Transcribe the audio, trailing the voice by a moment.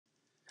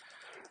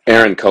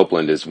Aaron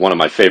Copland is one of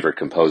my favorite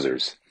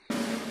composers.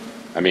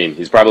 I mean,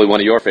 he's probably one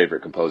of your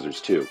favorite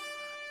composers too.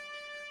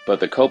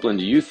 But the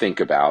Copland you think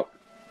about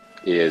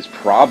is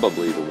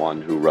probably the one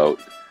who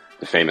wrote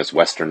the famous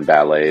Western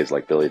ballets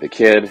like Billy the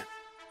Kid,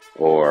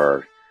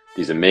 or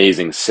these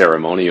amazing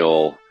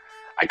ceremonial,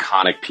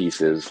 iconic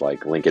pieces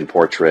like Lincoln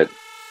Portrait,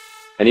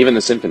 and even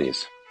the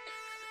symphonies.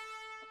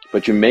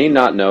 But you may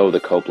not know the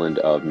Copland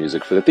of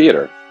music for the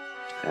theater,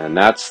 and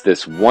that's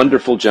this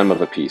wonderful gem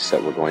of a piece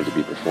that we're going to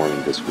be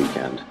performing this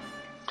weekend.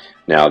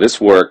 Now, this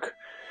work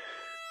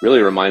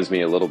really reminds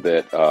me a little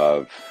bit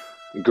of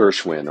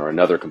Gershwin, or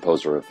another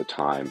composer of the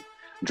time,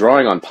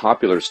 drawing on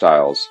popular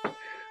styles,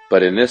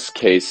 but in this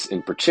case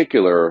in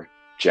particular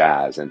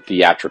jazz and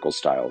theatrical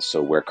styles.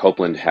 So where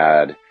Copland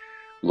had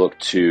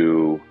looked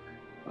to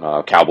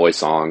cowboy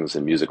songs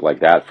and music like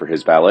that for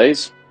his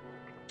ballets,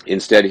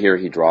 instead here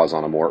he draws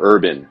on a more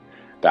urban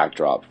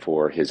backdrop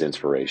for his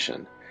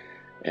inspiration.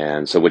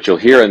 And so what you'll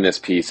hear in this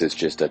piece is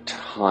just a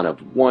ton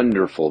of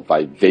wonderful,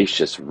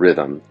 vivacious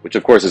rhythm, which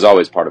of course is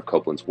always part of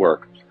Copland's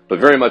work, but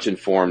very much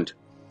informed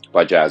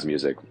by jazz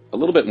music, a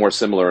little bit more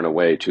similar in a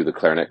way to the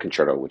Clarinet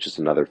Concerto, which is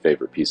another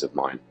favorite piece of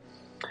mine.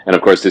 And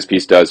of course, this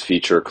piece does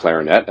feature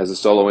clarinet as a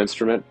solo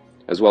instrument,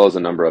 as well as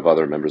a number of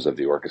other members of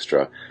the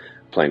orchestra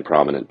playing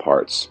prominent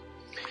parts.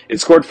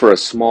 It's scored for a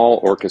small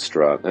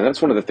orchestra, and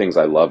that's one of the things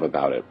I love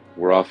about it.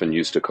 We're often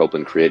used to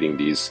Copland creating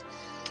these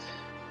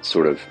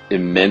sort of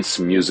immense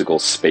musical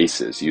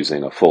spaces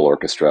using a full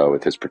orchestra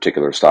with his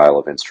particular style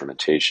of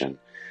instrumentation.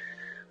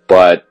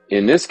 But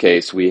in this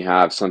case, we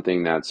have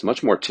something that's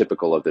much more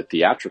typical of the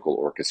theatrical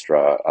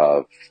orchestra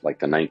of like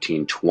the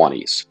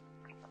 1920s.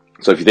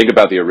 So if you think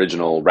about the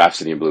original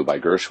Rhapsody in Blue by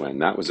Gershwin,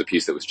 that was a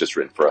piece that was just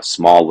written for a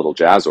small little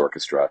jazz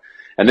orchestra.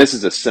 And this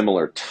is a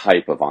similar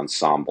type of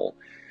ensemble.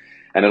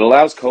 And it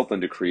allows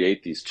Copland to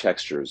create these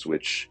textures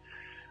which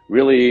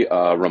really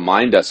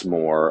remind us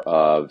more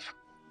of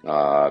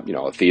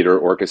a theater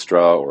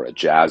orchestra or a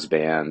jazz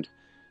band,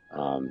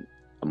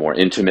 a more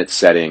intimate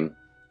setting,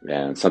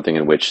 and something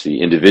in which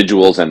the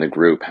individuals and the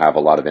group have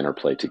a lot of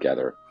interplay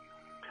together.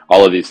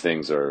 All of these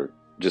things are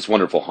just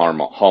wonderful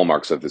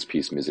hallmarks of this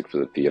piece, Music for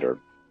the Theater.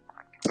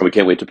 And we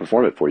can't wait to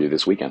perform it for you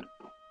this weekend.